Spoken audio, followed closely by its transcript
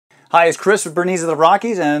Hi, it's Chris with Bernese of the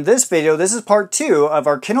Rockies, and in this video, this is part 2 of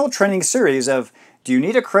our kennel training series of do you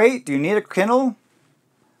need a crate? Do you need a kennel?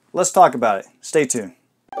 Let's talk about it. Stay tuned.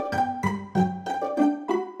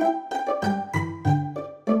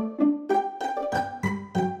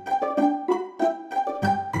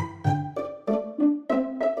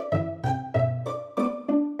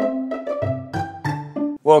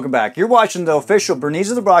 Welcome back. You're watching the official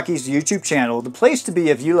Bernese of the Rockies YouTube channel, the place to be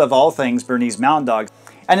if you love all things Bernese Mountain Dogs.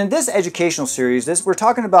 And in this educational series, we're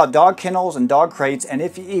talking about dog kennels and dog crates and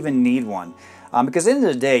if you even need one. Because at the end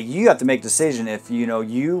of the day, you have to make a decision if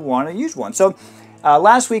you want to use one. So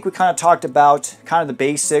last week we kind of talked about kind of the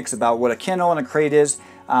basics about what a kennel and a crate is.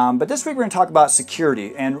 But this week we're going to talk about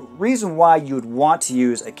security and reason why you would want to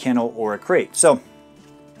use a kennel or a crate. So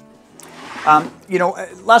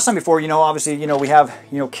last time before, obviously, we have,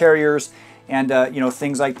 carriers and,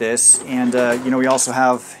 things like this. And, we also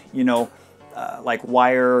have, like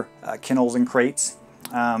wire kennels and crates.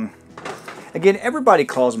 Again, everybody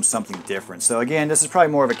calls them something different. So again, this is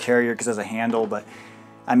probably more of a carrier because it has a handle, but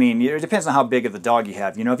I mean, it depends on how big of the dog you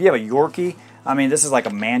have. If you have a Yorkie, I mean, this is like a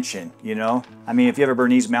mansion, I mean, if you have a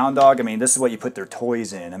Bernese Mountain Dog, I mean, this is what you put their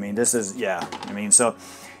toys in. I mean, this is, yeah. I mean, so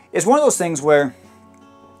it's one of those things where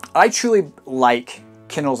I truly like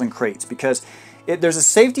kennels and crates because there's a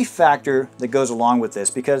safety factor that goes along with this.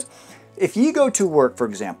 Because if you go to work, for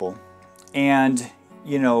example, and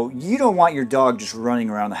you don't want your dog just running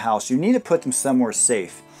around the house, you need to put them somewhere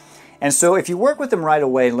safe. And so if you work with them right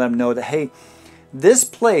away and let them know that, hey, this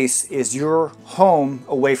place is your home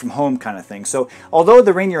away from home kind of thing. So although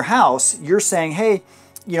they're in your house, you're saying, hey,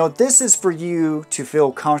 this is for you to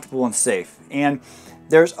feel comfortable and safe. And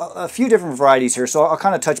there's a few different varieties here, so I'll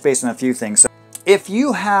kind of touch base on a few things. So if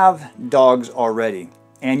you have dogs already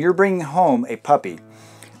and you're bringing home a puppy,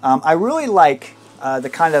 I really like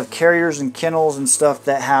the kind of carriers and kennels and stuff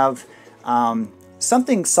that have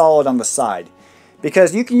something solid on the side,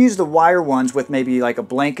 because you can use the wire ones with maybe like a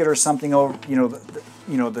blanket or something over,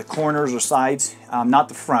 the corners or sides, not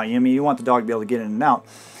the front. I mean, you want the dog to be able to get in and out.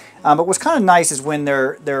 But what's kind of nice is when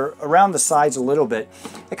they're around the sides a little bit,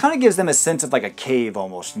 it kind of gives them a sense of like a cave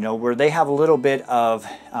almost, where they have a little bit of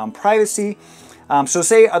privacy. So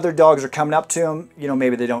say other dogs are coming up to them,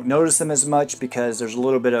 maybe they don't notice them as much because there's a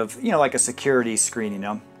little bit of, like a security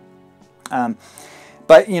screen,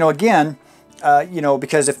 But, again,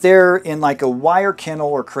 because if they're in like a wire kennel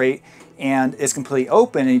or crate and it's completely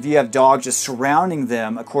open, and if you have dogs just surrounding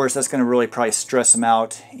them, of course, that's going to really probably stress them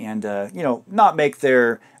out and, not make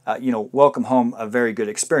their welcome home a very good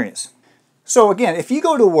experience. So again, if you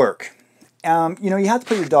go to work, you have to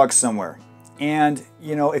put your dog somewhere. And,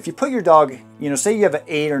 if you put your dog, say you have an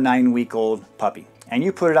 8 or 9 week old puppy and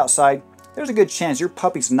you put it outside, there's a good chance your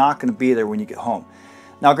puppy's not going to be there when you get home.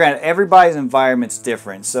 Now, granted, everybody's environment's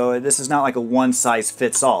different, so this is not like a one size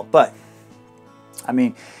fits all, but I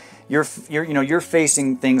mean, you're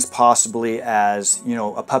facing things possibly as,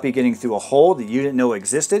 a puppy getting through a hole that you didn't know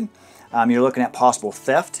existed. You're looking at possible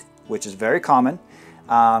theft, which is very common.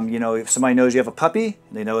 If somebody knows you have a puppy,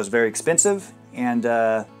 they know it's very expensive, and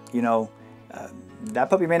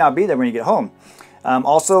that puppy may not be there when you get home.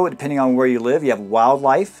 Also, depending on where you live, you have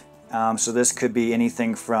wildlife. So this could be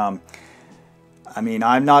anything from, I mean,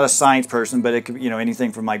 I'm not a science person, but it could be,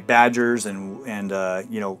 anything from like badgers and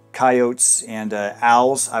coyotes and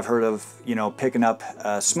owls. I've heard of, picking up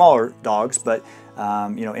smaller dogs, but,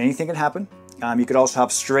 anything can happen. You could also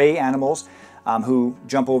have stray animals who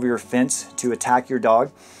jump over your fence to attack your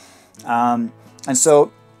dog. And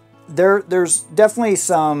so there's definitely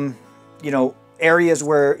some, areas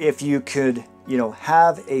where if you could,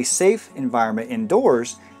 have a safe environment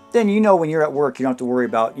indoors, then when you're at work, you don't have to worry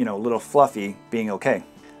about, little Fluffy being okay.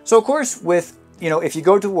 So of course, with, if you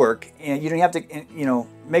go to work, and you don't have to,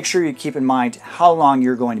 make sure you keep in mind how long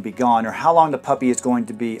you're going to be gone or how long the puppy is going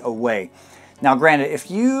to be away. Now, granted, if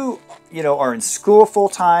you, are in school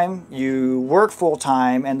full-time, you work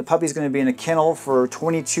full-time, and the puppy's going to be in a kennel for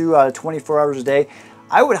 22 out of 24 hours a day,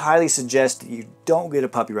 I would highly suggest that you don't get a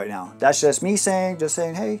puppy right now. That's just me saying,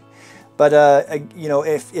 hey. But,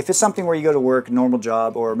 if it's something where you go to work, normal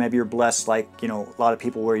job, or maybe you're blessed like, a lot of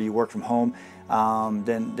people where you work from home,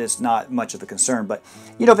 then it's not much of a concern. But,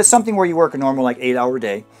 if it's something where you work a normal like 8-hour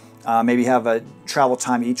day, maybe have a travel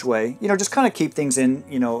time each way, just kind of keep things in,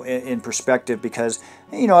 in perspective because,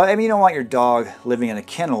 I mean, you don't want your dog living in a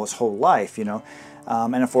kennel his whole life, and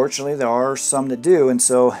unfortunately there are some that do. And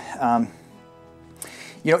so,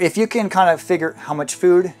 if you can kind of figure how much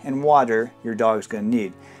food and water your dog's going to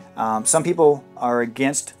need. Some people are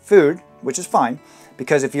against food, which is fine,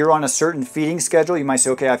 Because if you're on a certain feeding schedule, you might say,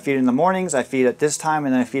 okay, I feed in the mornings, I feed at this time,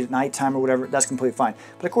 and then I feed at nighttime or whatever. That's completely fine.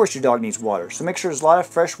 But of course your dog needs water. So make sure there's a lot of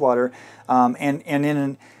fresh water and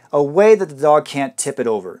in a way that the dog can't tip it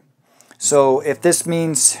over. So if this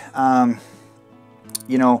means,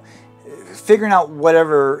 you know, figuring out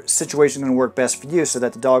whatever situation is going to work best for you so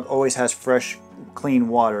that the dog always has fresh, clean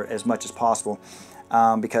water as much as possible,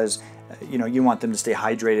 because you know, you want them to stay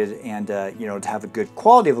hydrated and you know, to have a good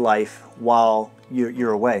quality of life while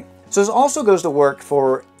you're away. So this also goes to work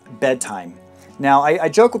for bedtime. Now I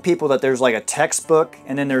joke with people that there's like a textbook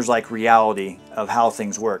and then there's like reality of how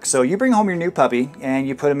things work. So you bring home your new puppy and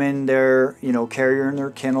you put them in their, you know, carrier in their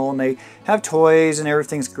kennel, and they have toys and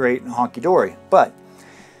everything's great and honky-dory. But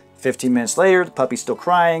 15 minutes later, the puppy's still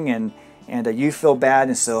crying, and you feel bad,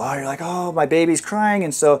 and so you're like, oh, my baby's crying,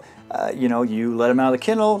 and so you know, you let them out of the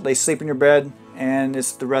kennel, they sleep in your bed, and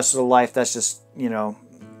it's the rest of the life. That's just, you know,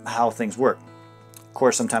 how things work. Of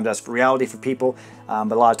course, sometimes that's reality for people,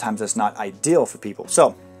 but a lot of times that's not ideal for people.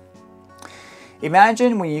 So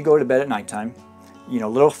imagine when you go to bed at nighttime, you know,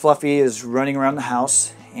 little Fluffy is running around the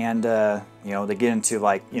house, and you know, they get into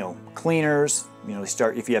like, you know, cleaners. You know, they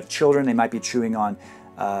start, if you have children, they might be chewing on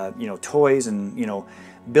you know, toys and, you know,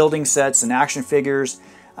 building sets and action figures.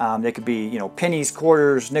 They could be, you know, pennies,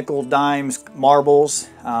 quarters, nickel, dimes, marbles.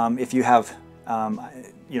 If you have,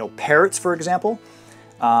 you know, parrots, for example,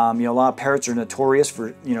 you know, a lot of parrots are notorious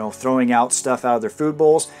for, you know, throwing out stuff out of their food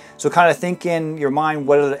bowls. So kind of think in your mind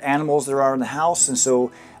what other animals there are in the house, and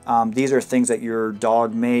so these are things that your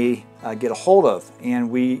dog may get a hold of.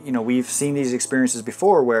 And you know, we've seen these experiences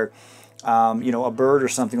before where you know, a bird or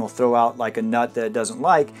something will throw out like a nut that it doesn't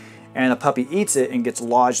like, and a puppy eats it and gets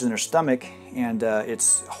lodged in their stomach, and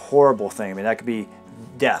it's a horrible thing. I mean, that could be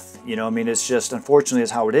death, you know. I mean, it's just, unfortunately,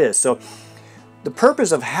 is how it is. So the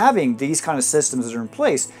purpose of having these kind of systems that are in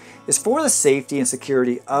place is for the safety and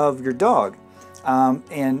security of your dog.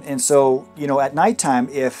 And so, you know, at nighttime,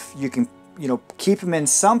 if you can, you know, keep them in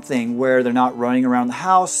something where they're not running around the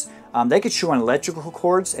house, they could chew on electrical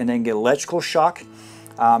cords and then get electrical shock.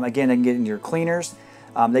 Again, they can get in your cleaners.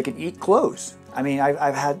 They can eat clothes. I mean,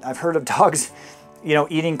 I've heard of dogs, you know,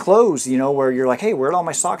 eating clothes, you know, where you're like, hey, where'd all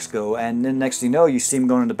my socks go? And then next thing you know, you see them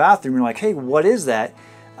going to the bathroom. You're like, hey, what is that?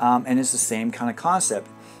 And it's the same kind of concept.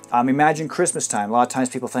 Imagine Christmas time. A lot of times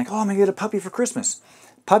people think, oh, I'm gonna get a puppy for Christmas.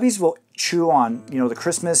 Puppies will chew on, you know, the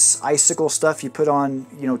Christmas icicle stuff you put on,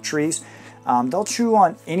 you know, trees. They'll chew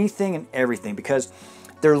on anything and everything because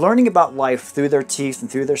they're learning about life through their teeth and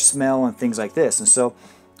through their smell and things like this. And so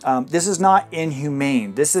this is not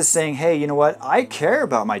inhumane. This is saying, hey, you know what? I care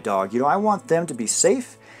about my dog. You know, I want them to be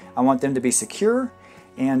safe. I want them to be secure.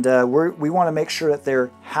 And we want to make sure that they're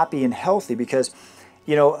happy and healthy because,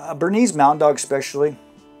 you know, a Bernese Mountain Dog especially,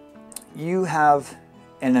 you have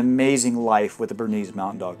an amazing life with a Bernese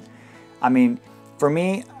Mountain Dog. I mean, for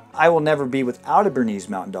me, I will never be without a Bernese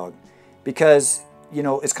Mountain Dog because, you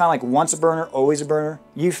know, it's kind of like once a Berner, always a Berner.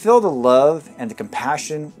 You feel the love and the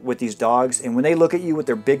compassion with these dogs, and when they look at you with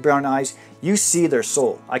their big brown eyes, you see their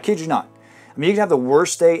soul. I kid you not. I mean, you can have the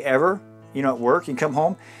worst day ever, you know, at work. You come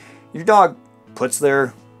home, your dog puts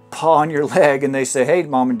their paw on your leg, and they say, hey,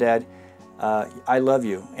 Mom and Dad, I love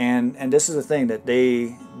you. And this is the thing, that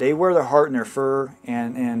they wear their heart in their fur,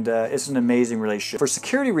 and it's an amazing relationship. For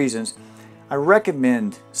security reasons, I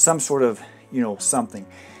recommend some sort of, you know, something.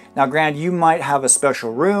 Now, granted, you might have a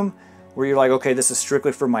special room where you're like, okay, this is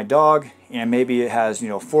strictly for my dog, and maybe it has, you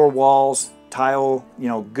know, 4 walls, tile, you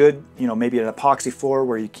know, good, you know, maybe an epoxy floor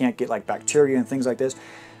where you can't get like bacteria and things like this.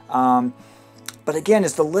 But again,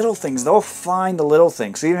 it's the little things. They'll find the little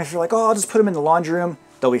things. So even if you're like, oh, I'll just put them in the laundry room,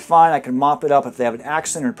 they'll be fine. I can mop it up if they have an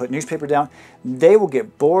accident or put newspaper down. They will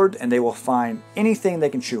get bored and they will find anything they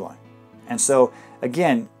can chew on. And so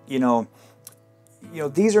again, you know,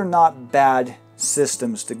 these are not bad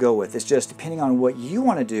systems to go with. It's just depending on what you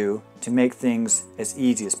want to do to make things as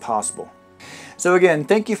easy as possible. So again,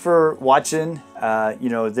 thank you for watching you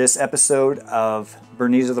know, this episode of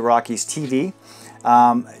Bernese of the Rockies TV.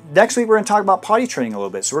 Next week we're going to talk about potty training a little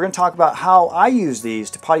bit. So we're going to talk about how I use these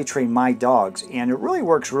to potty train my dogs, and it really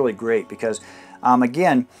works really great because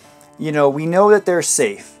again, you know, we know that they're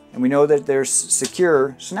safe and we know that they're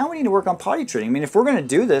secure. So now we need to work on potty training. I mean, if we're going to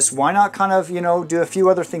do this, why not kind of, you know, do a few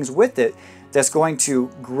other things with it that's going to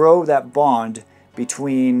grow that bond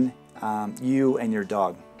between you and your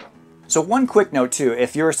dog. So one quick note too,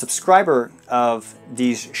 if you're a subscriber of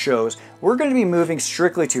these shows, we're going to be moving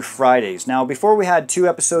strictly to Fridays. Now, before we had 2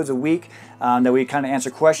 episodes a week that we kind of answer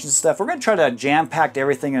questions and stuff, we're going to try to jam-pack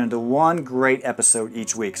everything into one great episode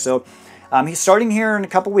each week. So starting here in a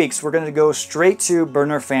couple weeks, we're going to go straight to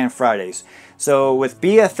Berner Fan Fridays. So with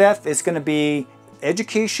BFF, it's going to be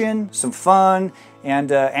education, some fun,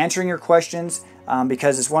 and answering your questions,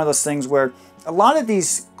 because it's one of those things where a lot of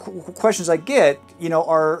these questions I get,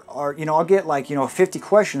 I'll get like, 50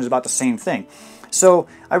 questions about the same thing. So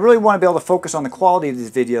I really want to be able to focus on the quality of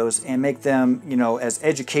these videos and make them, as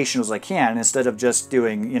educational as I can, instead of just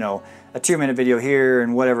doing, a 2-minute video here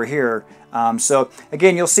and whatever here. So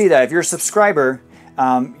again, you'll see that if you're a subscriber,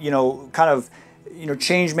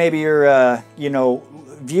 change maybe your,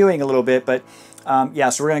 viewing a little bit, but yeah,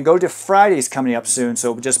 so we're going to go to Fridays coming up soon.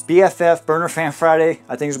 So just BFF Berner Fan Friday.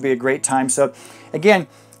 I think this will be a great time. So again,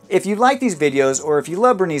 if you like these videos, or if you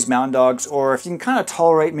love Bernese Mountain Dogs, or if you can kind of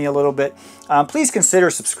tolerate me a little bit, please consider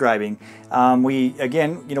subscribing.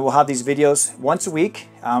 We'll have these videos once a week,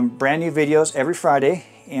 brand new videos every Friday,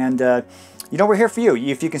 and we're here for you.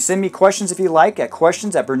 If you can send me questions if you like at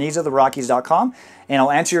questions@berneseoftherockies.com, and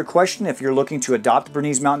I'll answer your question if you're looking to adopt a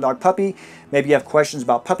Bernese Mountain Dog puppy. Maybe you have questions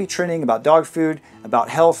about puppy training, about dog food, about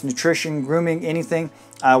health, nutrition, grooming, anything.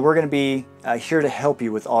 We're going to be here to help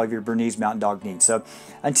you with all of your Bernese Mountain Dog needs. So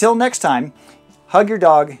until next time, hug your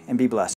dog and be blessed.